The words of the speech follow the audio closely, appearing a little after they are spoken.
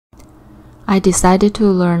I decided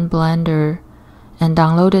to learn Blender and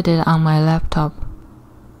downloaded it on my laptop,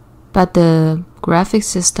 but the graphics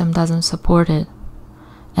system doesn't support it,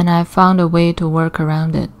 and I found a way to work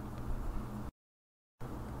around it.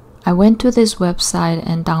 I went to this website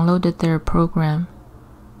and downloaded their program.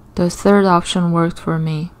 The third option worked for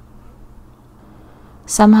me.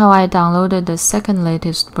 Somehow I downloaded the second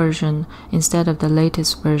latest version instead of the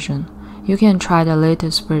latest version. You can try the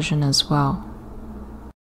latest version as well.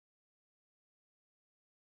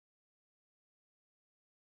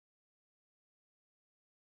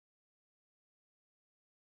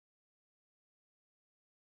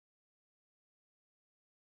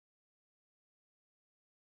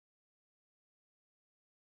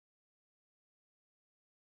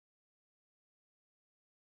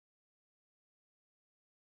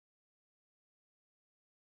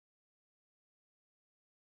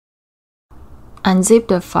 Unzip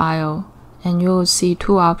the file and you will see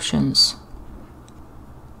two options.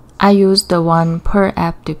 I use the one per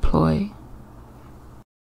app deploy.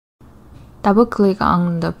 Double-click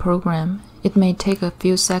on the program. It may take a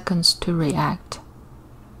few seconds to react.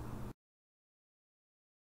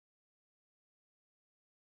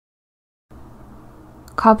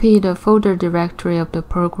 Copy the folder directory of the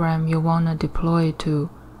program you want to deploy to.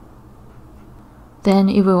 Then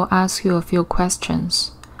it will ask you a few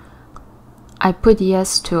questions. I put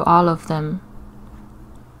yes to all of them.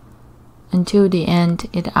 Until the end,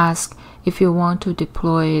 it asks if you want to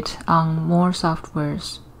deploy it on more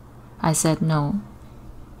softwares. I said no.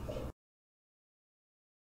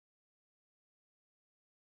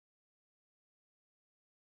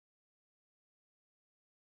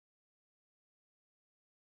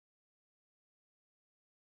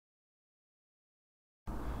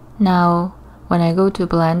 Now, when I go to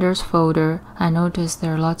Blender's folder, I notice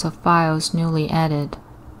there are lots of files newly added.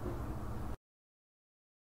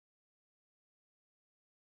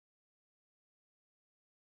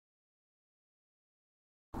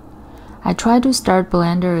 I try to start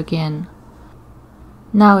Blender again.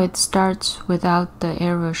 Now it starts without the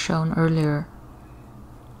error shown earlier.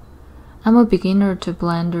 I'm a beginner to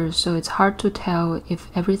Blender, so it's hard to tell if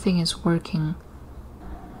everything is working.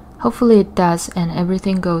 Hopefully it does and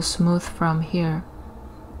everything goes smooth from here.